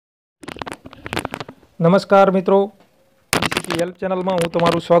નમસ્કાર મિત્રો, GCP help ચેનલમાં હું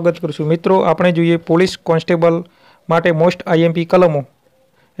તમારું સ્વાગત કરું છું। મિત્રો, આપણે જોઈએ પોલીસ કોન્સ્ટેબલ માટે મોસ્ટ આઈએમપી કલમો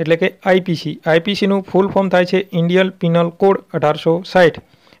એટલે કે આઈપીસી। આઈપીસીનું ફૂલ ફોર્મ થાય છે ઇન્ડિયન પિનલ કોડ 1860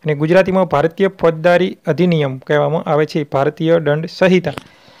 અને ગુજરાતીમાં ભારતીય ફોજદારી અધિનિયમ કહેવામાં આવે છે, ભારતીય દંડ સંહિતા।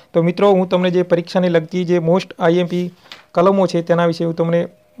 તો મિત્રો, હું તમને જે પરીક્ષાને લગતી જે મોસ્ટ આઈએમપી કલમો છે તેના વિશે હું તમને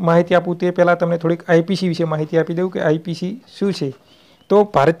માહિતી આપું તે પહેલાં તમને થોડીક આઈપીસી વિશે માહિતી આપી દઉં કે આઈપીસી શું છે। તો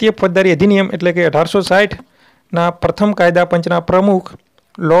ભારતીય ફોજદારી અધિનિયમ એટલે કે 1860ના પ્રથમ કાયદા પંચના પ્રમુખ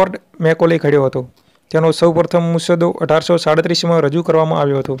લોર્ડ મેકોલે ઘડ્યો હતો। તેનો સૌપ્રથમ મુસદ્દો 1837માં રજૂ કરવામાં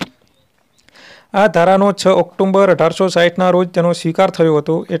આવ્યો હતો। આ ધારાનો 6 ઓક્ટોબર 1860ના રોજ તેનો સ્વીકાર થયો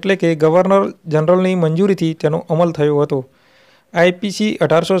હતો, એટલે કે ગવર્નર જનરલની મંજૂરીથી તેનો અમલ થયો હતો। આઈપીસી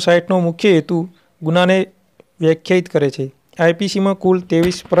 1860નો મુખ્ય હેતુ ગુનાને વ્યાખ્યાયિત કરે છે। આઈપીસીમાં કુલ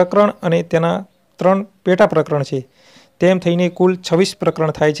 23 પ્રકરણ અને તેના 3 પેટા પ્રકરણ છે, તેમ થઈને કુલ 26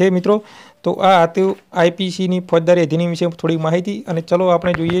 પ્રકરણ થાય છે। મિત્રો, તો આ હતું આઈપીસીની ફોજદારી અધિનિયમ વિશે થોડી માહિતી, અને ચલો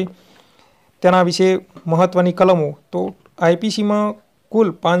આપણે જોઈએ તેના વિશે મહત્ત્વની કલમો। તો આઈપીસીમાં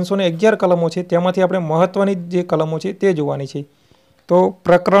કુલ 511 કલમો છે, તેમાંથી આપણે મહત્ત્વની જે કલમો છે તે જોવાની છે। તો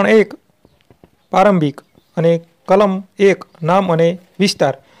પ્રકરણ 1 પ્રારંભિક અને કલમ 1 નામ અને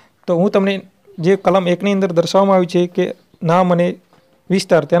વિસ્તાર। તો હું તમને જે કલમ 1ની અંદર દર્શાવવામાં આવ્યું છે કે નામ અને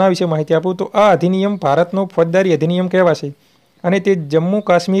વિસ્તાર તેના વિશે માહિતી આપું તો આ અધિનિયમ ભારતનો ફોજદારી અધિનિયમ કહેવાશે અને તે જમ્મુ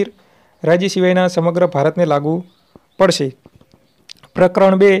કાશ્મીર રાજ્ય સિવાયના સમગ્ર ભારતને લાગુ પડશે।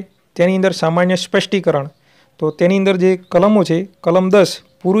 પ્રકરણ 2 તેની અંદર સામાન્ય સ્પષ્ટીકરણ। તો તેની અંદર જે કલમો છે, કલમ 10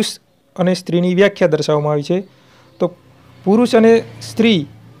 પુરુષ અને સ્ત્રીની વ્યાખ્યા દર્શાવવામાં આવી છે। તો પુરુષ અને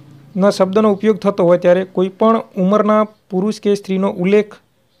સ્ત્રીના શબ્દનો ઉપયોગ થતો હોય ત્યારે કોઈ પણ ઉંમરના પુરુષ કે સ્ત્રીનો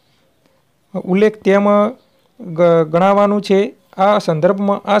ઉલ્લેખ તેમાં ગણાવવાનું છે। આ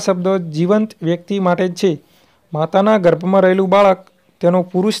સંદર્ભમાં આ શબ્દ જીવંત વ્યક્તિ માટે જ છે। માતાના ગર્ભમાં રહેલું બાળક તેનો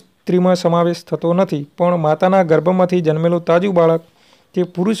પુરુષ સ્ત્રીમાં સમાવેશ થતો નથી, પણ માતાના ગર્ભમાંથી જન્મેલું તાજું બાળક તે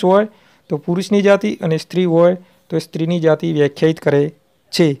પુરુષ હોય તો પુરુષની જાતિ અને સ્ત્રી હોય તો સ્ત્રીની જાતિ વ્યાખ્યાયિત કરે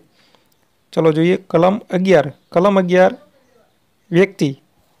છે। ચલો જોઈએ કલમ 11। કલમ 11 વ્યક્તિ।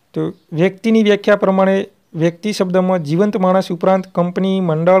 તો વ્યક્તિની વ્યાખ્યા પ્રમાણે વ્યક્તિ શબ્દમાં જીવંત માણસ ઉપરાંત કંપની,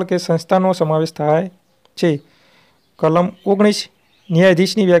 મંડળ કે સંસ્થાનો સમાવેશ થાય છે। કલમ 19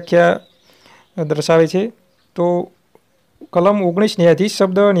 ન્યાયાધીશની વ્યાખ્યા દર્શાવે છે। તો કલમ 19 ન્યાયાધીશ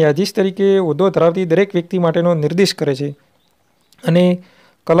શબ્દ ન્યાયાધીશ તરીકે હોદ્દો ધરાવતી દરેક વ્યક્તિ માટેનો નિર્દેશ કરે છે। અને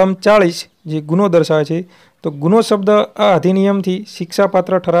કલમ 40 જે ગુનો દર્શાવે છે, તો ગુનો શબ્દ આ અધિનિયમથી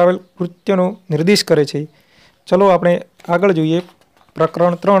શિક્ષાપાત્ર ઠરાવેલ કૃત્યનો નિર્દેશ કરે છે। ચલો આપણે આગળ જોઈએ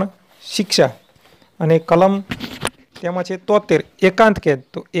પ્રકરણ 3 શિક્ષા અને કલમ તેમાં છે 73 એકાંત કેદ।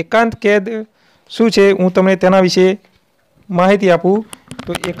 તો એકાંત કેદ શું છે હું તમને તેના વિશે માહિતી આપું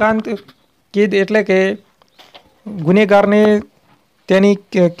તો એકાંત કેદ એટલે કે ગુનેગારને તેની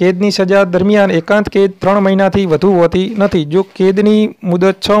કેદની સજા દરમિયાન એકાંત કેદ 3 મહિનાથી વધુ હોતી નથી। જો કેદની મુદત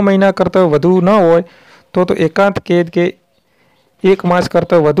 6 મહિના કરતાં વધુ ન હોય તો એકાંત કેદ કે 1 માસ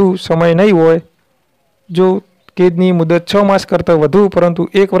કરતાં વધુ સમય નહીં હોય। જો કેદની મુદત 6 માસ કરતાં વધુ પરંતુ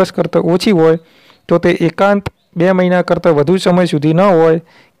 1 વર્ષ કરતાં ઓછી હોય તો તે એકાંત 2 મહિના કરતાં વધુ સમય સુધી ન હોય।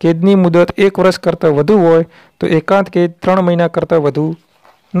 કેદની મુદત 1 વર્ષ કરતાં વધુ હોય તો એકાંત કેદ 3 મહિના કરતાં વધુ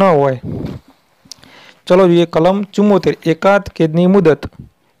ન હોય। ચલો જોઈએ કલમ 74 એકાંત કેદની મુદત।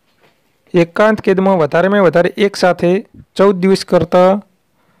 એકાંત કેદમાં વધારેમાં વધારે એક સાથે 14 દિવસ કરતાં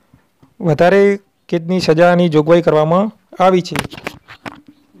વધારે કેદની સજાની જોગવાઈ કરવામાં આવી છે।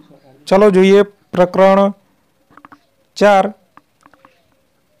 ચલો જોઈએ પ્રકરણ 4।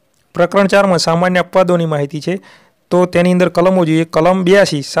 પ્રકરણ 4માં સામાન્ય અપવાદોની માહિતી છે। તો તેની અંદર કલમો જોઈએ કલમ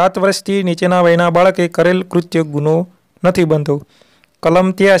 82 7 વર્ષથી નીચેના વયના બાળકે કરેલ કૃત્ય ગુનો નથી બનતો। કલમ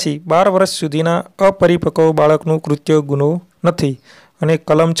 83 12 વર્ષ સુધીના અપરિપક્વ બાળકનું કૃત્ય ગુનો નથી। અને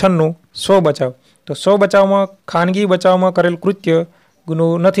કલમ 96 સ્વ બચાવ। તો સ્વ બચાવમાં ખાનગી બચાવમાં કરેલ કૃત્ય ગુનો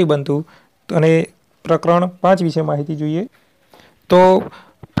નથી બનતું। અને પ્રકરણ 5 વિશે માહિતી જોઈએ તો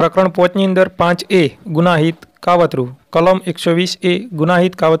પ્રકરણ 5ની અંદર 5A ગુનાહિત કાવતરું। કલમ 120A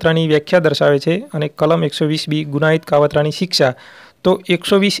ગુનાહિત કાવતરાની વ્યાખ્યા દર્શાવે છે અને કલમ 120B ગુનાહિત કાવતરાની શિક્ષા। તો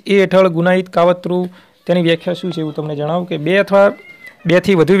 120A હેઠળ ગુનાહિત કાવતરું તેની વ્યાખ્યા શું છે હું તમને જણાવું કે 2 અથવા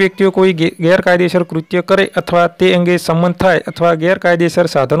 2થી વધુ વ્યક્તિઓ કોઈ ગેરકાયદેસર કૃત્ય કરે અથવા તે અંગે સંમત થાય અથવા ગેરકાયદેસર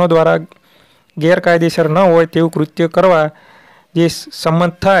સાધનો દ્વારા ગેરકાયદેસર ન હોય તેવું કૃત્ય કરવા જે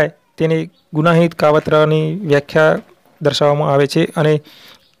સંમત થાય તેને ગુનાહિત કાવતરાની વ્યાખ્યા દર્શાવવામાં આવે છે। અને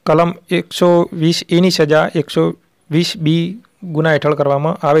કલમ 120Aની સજા 120B ગુના હેઠળ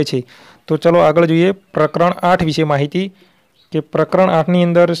કરવામાં આવે છે। તો ચલો આગળ જોઈએ પ્રકરણ 8 વિશે માહિતી કે પ્રકરણ 8ની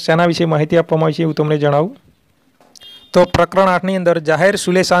અંદર શેના વિશે માહિતી આપવામાં આવી છે હું તમને જણાવું તો પ્રકરણ 8ની અંદર જાહેર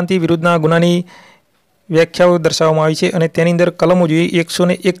સુલેહ શાંતિ વિરુદ્ધના ગુનાની વ્યાખ્યાઓ દર્શાવવામાં આવી છે અને તેની અંદર કલમો જોઈએ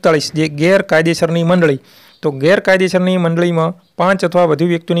 141 જે ગેરકાયદેસરની મંડળી. તો ગેરકાયદેસરની મંડળીમાં 5 અથવા વધુ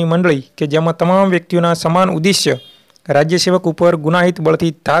વ્યક્તિઓની મંડળી કે જેમાં તમામ વ્યક્તિઓના સમાન ઉદ્દેશ્ય રાજ્ય સેવક ઉપર ગુનાહિત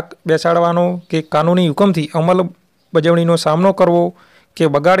બળથી ધાક બેસાડવાનો કે કાનૂની હુકમથી અમલબજાવણીનો સામનો કરવો કે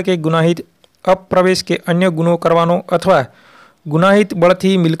બગાડ કે ગુનાહિત અપ્રવેશ કે અન્ય ગુનો કરવાનો અથવા ગુનાહિત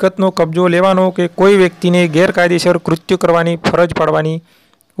બળથી મિલકતનો કબજો લેવાનો કે કોઈ વ્યક્તિને ગેરકાયદેસર કૃત્ય કરવાની ફરજ પાડવાની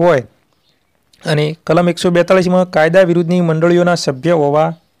હોય. અને કલમ 142માં કાયદા વિરુદ્ધની મંડળીઓના સભ્ય હોવા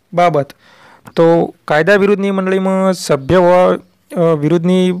બાબત. તો કાયદા વિરુદ્ધની મંડળીમાં સભ્ય હોવા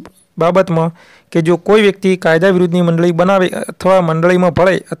વિરુદ્ધની બાબતમાં કે જો કોઈ વ્યક્તિ કાયદા વિરુદ્ધની મંડળી બનાવે અથવા મંડળીમાં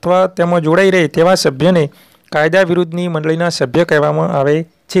ભળે અથવા તેમાં જોડાઈ રહે તેવા સભ્યને કાયદા વિરુદ્ધની મંડળીના સભ્ય કહેવામાં આવે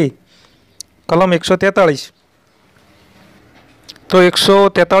છે. કલમ 143. તો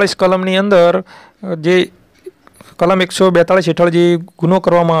 143 કલમની અંદર જે કલમ 142 હેઠળ જે ગુનો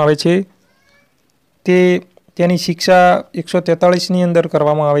કરવામાં આવે છે તેની શિક્ષા 143ની અંદર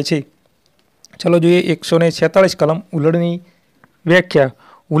કરવામાં આવે છે. ચલો જોઈએ 146 કલમ ઉલડની વ્યાખ્યા.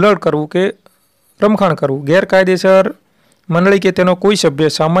 ઉલડ કરવું કે રમખાણ કરવું. ગેરકાયદેસર મંડળી કે તેનો કોઈ સભ્ય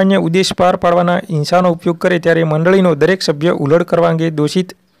સામાન્ય ઉદ્દેશ પાર પાડવાના હિંસાનો ઉપયોગ કરે ત્યારે મંડળીનો દરેક સભ્ય ઉલડ કરવા અંગે દોષિત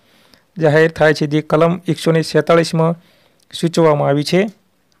જાહેર થાય છે, જે કલમ 146માં સૂચવવામાં આવી છે.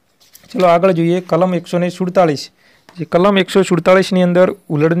 ચલો આગળ જોઈએ કલમ 147. જે કલમ 147ની અંદર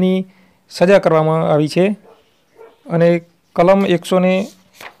ઉલડની સજા કરવામાં આવી છે. અને કલમ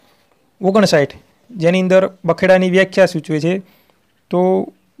 159 જેની અંદર બખેડાની વ્યાખ્યા સૂચવે છે. તો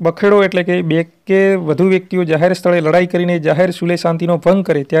બખેડો એટલે કે બે કે વધુ વ્યક્તિઓ જાહેર સ્થળે લડાઈ કરીને જાહેર સુલે શાંતિનો ભંગ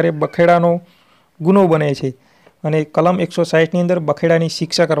કરે ત્યારે બખેડાનો ગુનો બને છે. અને કલમ 160ની અંદર બખેડાની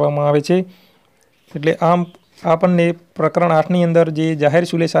શિક્ષા કરવામાં આવે છે. એટલે આમ આપણને પ્રકરણ 8ની અંદર જે જાહેર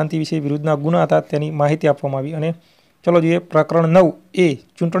સુલે શાંતિ વિશે વિરુદ્ધના ગુના હતા તેની માહિતી આપવામાં આવી. અને ચલો જોઈએ પ્રકરણ 9A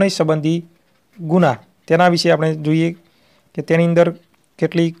ચૂંટણી સંબંધી ગુના. તેના વિશે આપણે જોઈએ કે તેની અંદર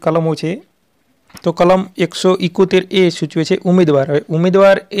કેટલી કલમો છે. તો કલમ 171A સૂચવે છે ઉમેદવાર. હવે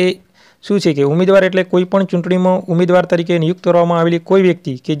ઉમેદવાર એ શું છે કે ઉમેદવાર એટલે કોઈ પણ ચૂંટણીમાં ઉમેદવાર તરીકે નિયુક્ત કરવામાં આવેલી કોઈ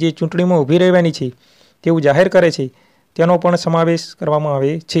વ્યક્તિ કે જે ચૂંટણીમાં ઊભી રહેવાની છે તેવું જાહેર કરે છે તેનો પણ સમાવેશ કરવામાં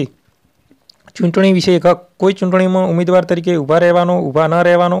આવે છે. ચૂંટણી વિશે હક. કોઈ ચૂંટણીમાં ઉમેદવાર તરીકે ઊભા રહેવાનો, ઊભા ન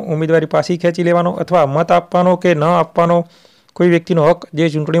રહેવાનો, ઉમેદવારી પાછી ખેંચી લેવાનો અથવા મત આપવાનો કે ન આપવાનો કોઈ વ્યક્તિનો હક જે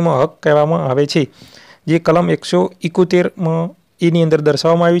ચૂંટણીમાં હક કહેવામાં આવે છે, જે કલમ 171માં એની અંદર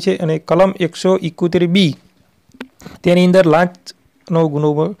દર્શાવવામાં આવ્યું છે. અને કલમ 171B તેની અંદર લાંચનો ગુનો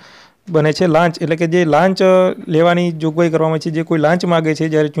બને છે. લાંચ એટલે કે જે લાંચ લેવાની જોગવાઈ કરવામાં આવી છે, જે કોઈ લાંચ માગે છે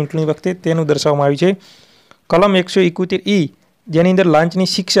જ્યારે ચૂંટણી વખતે તેનું દર્શાવવામાં આવ્યું છે. કલમ 171E જેની અંદર લાંચની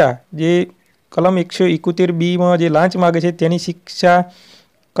શિક્ષા, જે કલમ 171Bમાં જે લાંચ માગે છે તેની શિક્ષા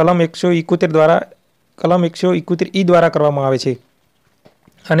કલમ 171E દ્વારા કરવામાં આવે છે.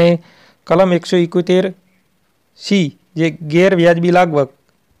 અને કલમ 171C જે ગેરવ્યાજબી લાગવગ,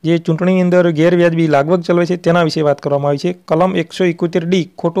 જે ચૂંટણીની અંદર ગેરવ્યાજબી લાગવગ ચલાવે છે તેના વિશે વાત કરવામાં આવી છે. કલમ 171D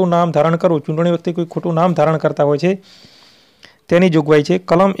ખોટું નામ ધારણ કરવું. ચૂંટણી વખતે કોઈ ખોટું નામ ધારણ કરતા હોય છે તેની જોગવાઈ છે.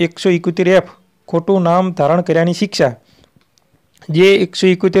 કલમ 171F ખોટું નામ ધારણ કર્યાની શિક્ષા, જે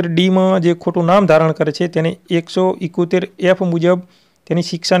 171Dમાં જે ખોટું નામ ધારણ કરે છે તેને 171F મુજબ તેની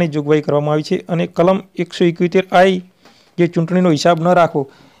શિક્ષાની જોગવાઈ કરવામાં આવી છે. અને કલમ 171I જે ચૂંટણીનો હિસાબ ન રાખવો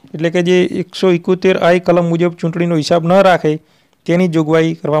એટલે કે જે 171I કલમ મુજબ ચૂંટણીનો હિસાબ ન રાખે તેની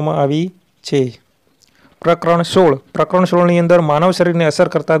જોગવાઈ કરવામાં આવી છે. પ્રકરણ 16. પ્રકરણ 16ની અંદર માનવ શરીરને અસર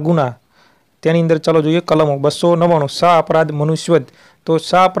કરતા ગુના. તેની અંદર ચાલો જોઈએ કલમો. 299 સા અપરાધ મનુષ્યવધ. તો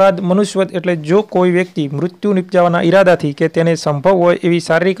સા અપરાધ મનુષ્યવધ એટલે જો કોઈ વ્યક્તિ મૃત્યુ નિપજાવવાના ઈરાદાથી કે તેને સંભવ હોય એવી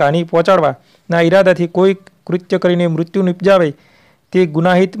શારીરિક હાનિ પહોંચાડવાના ઈરાદાથી કોઈ કૃત્ય કરીને મૃત્યુ નિપજાવે તે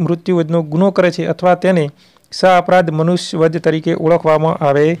ગુનાહિત મૃત્યુવધનો ગુનો કરે છે અથવા તેને સા અપરાધ મનુષ્યવધ તરીકે ઓળખવામાં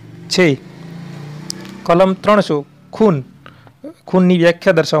આવે છે. કલમ 300 ખૂન. ખૂનની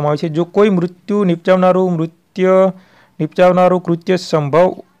વ્યાખ્યા દર્શાવવામાં આવી છે. જો કોઈ મૃત્યુ નિપજાવનારું કૃત્ય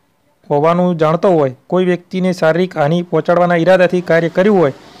સંભવ હોવાનું જાણતો હોય, કોઈ વ્યક્તિને શારીરિક હાનિ પહોંચાડવાના ઈરાદાથી કાર્ય કર્યું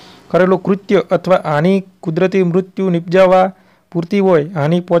હોય, કરેલું કૃત્ય અથવા હાનિ કુદરતી મૃત્યુ નિપજાવવા પૂરતી હોય,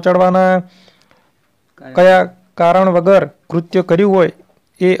 હાનિ પહોંચાડવાના કયા કારણ વગર કૃત્ય કર્યું હોય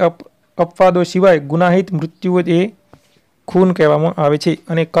એ અપવાદો સિવાય ગુનાહિત મૃત્યુ એ ખૂન કહેવામાં આવે છે.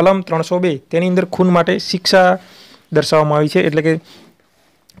 અને કલમ 302 તેની અંદર ખૂન માટે શિક્ષા દર્શાવવામાં આવી છે. એટલે કે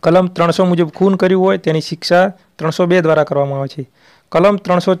કલમ 300 મુજબ ખૂન કર્યું હોય તેની શિક્ષા 302 દ્વારા કરવામાં આવે છે. કલમ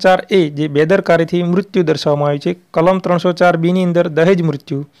 304A જે બેદરકારીથી મૃત્યુ દર્શાવવામાં આવી છે. કલમ 304Bની અંદર દહેજ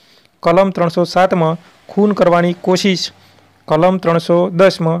મૃત્યુ. કલમ 307માં ખૂન કરવાની કોશિશ. કલમ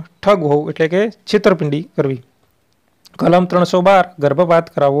 310માં ઠગ હોવું એટલે કે છેતરપિંડી કરવી. કલમ 312 ગર્ભપાત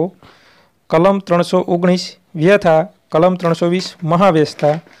કરાવવો. કલમ 319 વ્યથા. કલમ 320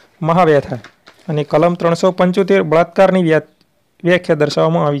 મહાવ્યથા. અને કલમ 375 બળાત્કારની વ્યાખ્યા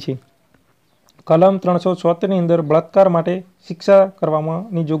દર્શાવવામાં આવી છે. કલમ 376ની અંદર બળાત્કાર માટે શિક્ષા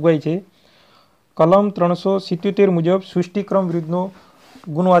કરવામાંની જોગવાઈ છે. કલમ 377 મુજબ સૃષ્ટિક્રમ વિરુદ્ધનો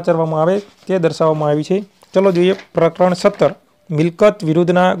ગુનો આચરવામાં આવે તે દર્શાવવામાં આવી છે. ચલો જોઈએ પ્રકરણ 17 મિલકત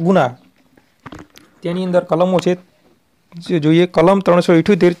વિરુદ્ધના ગુના. તેની અંદર કલમો છે જોઈએ. કલમ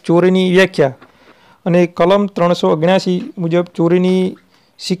 378 ચોરીની વ્યાખ્યા અને કલમ 379 મુજબ ચોરીની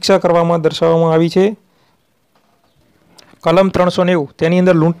શિક્ષા કરવામાં દર્શાવવામાં આવી છે. કલમ 390 તેની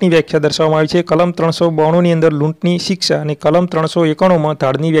અંદર લૂંટની વ્યાખ્યા દર્શાવવામાં આવી છે. કલમ 392ની અંદર લૂંટની શિક્ષા અને કલમ 391માં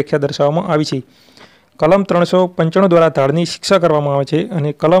ધાડની વ્યાખ્યા દર્શાવવામાં આવી છે. કલમ 395 દ્વારા ધાડની શિક્ષા કરવામાં આવે છે અને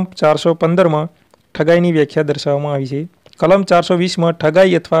કલમ 415માં ઠગાઈની વ્યાખ્યા દર્શાવવામાં આવી છે. કલમ 420માં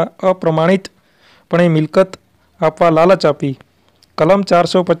ઠગાઈ અથવા અપ્રમાણિતપણે મિલકત આપવા લાલચ આપી. કલમ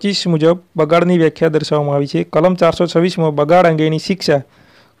 425 મુજબ બગાડની વ્યાખ્યા દર્શાવવામાં આવી છે. કલમ 426માં બગાડ અંગેની શિક્ષા.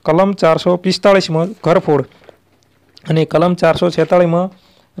 કલમ 445માં ઘરફોડ અને કલમ 446માં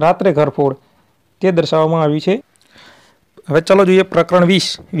રાત્રે ઘરફોડ તે દર્શાવવામાં આવ્યું છે. હવે ચાલો જોઈએ પ્રકરણ 20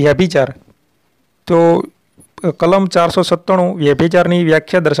 વ્યભિચાર. તો કલમ 497 વ્યભિચારની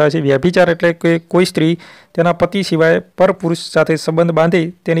વ્યાખ્યા દર્શાવે છે. વ્યભિચાર એટલે કે કોઈ સ્ત્રી તેના પતિ સિવાય પરપુરુષ સાથે સંબંધ બાંધે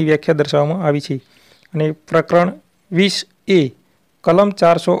તેની વ્યાખ્યા દર્શાવવામાં આવી છે. અને પ્રકરણ 20A કલમ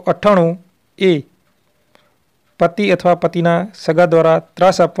 498A પતિ અથવા પતિના સગા દ્વારા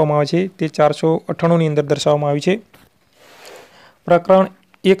ત્રાસ આપવામાં આવે છે તે 498ની અંદર દર્શાવવામાં આવી છે. પ્રકરણ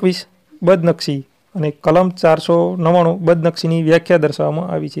 21 બદનક્ષી અને કલમ 499 બદનક્ષીની વ્યાખ્યા દર્શાવવામાં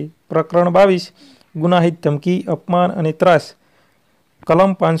આવી છે. પ્રકરણ 22 ગુનાહિત ધમકી, અપમાન અને ત્રાસ.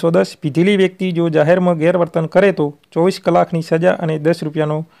 કલમ 510 પીધેલી વ્યક્તિ જો જાહેરમાં ગેરવર્તન કરે તો 24 કલાકની સજા અને 10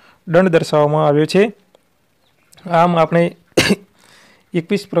 રૂપિયાનો દંડ દર્શાવવામાં આવ્યો છે. આમ આપણે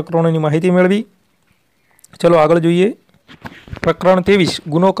 21 પ્રકરણોની માહિતી મેળવી. ચલો આગળ જોઈએ પ્રકરણ 23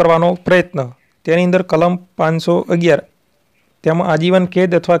 ગુનો કરવાનો પ્રયત્ન. તેની અંદર કલમ 511 તેમાં આજીવન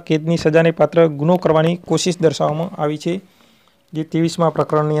કેદ અથવા કેદની સજાને પાત્ર ગુનો કરવાની કોશિશ દર્શાવવામાં આવી છે જે 23મા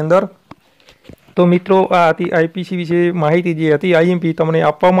પ્રકરણની અંદર. તો મિત્રો આ હતી આઈપીસી વિશે માહિતી જે હતી આઈએમપી તમને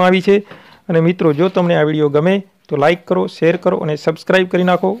આપવામાં આવી છે. અને મિત્રો જો તમને આ વિડીયો ગમે તો લાઈક કરો, શેર કરો અને સબસ્ક્રાઈબ કરી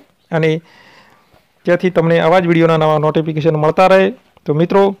નાખો અને ત્યાંથી તમને આવા જ વિડીયોના નવા નોટિફિકેશન મળતા રહે. તો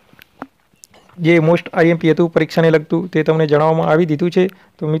મિત્રો જે મોસ્ટ આઈએમપી હતું પરીક્ષાને લગતું તે તમને જણાવવામાં આવી દીધું છે.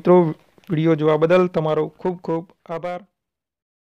 તો મિત્રો વિડીયો જોવા બદલ તમારો ખૂબ ખૂબ આભાર.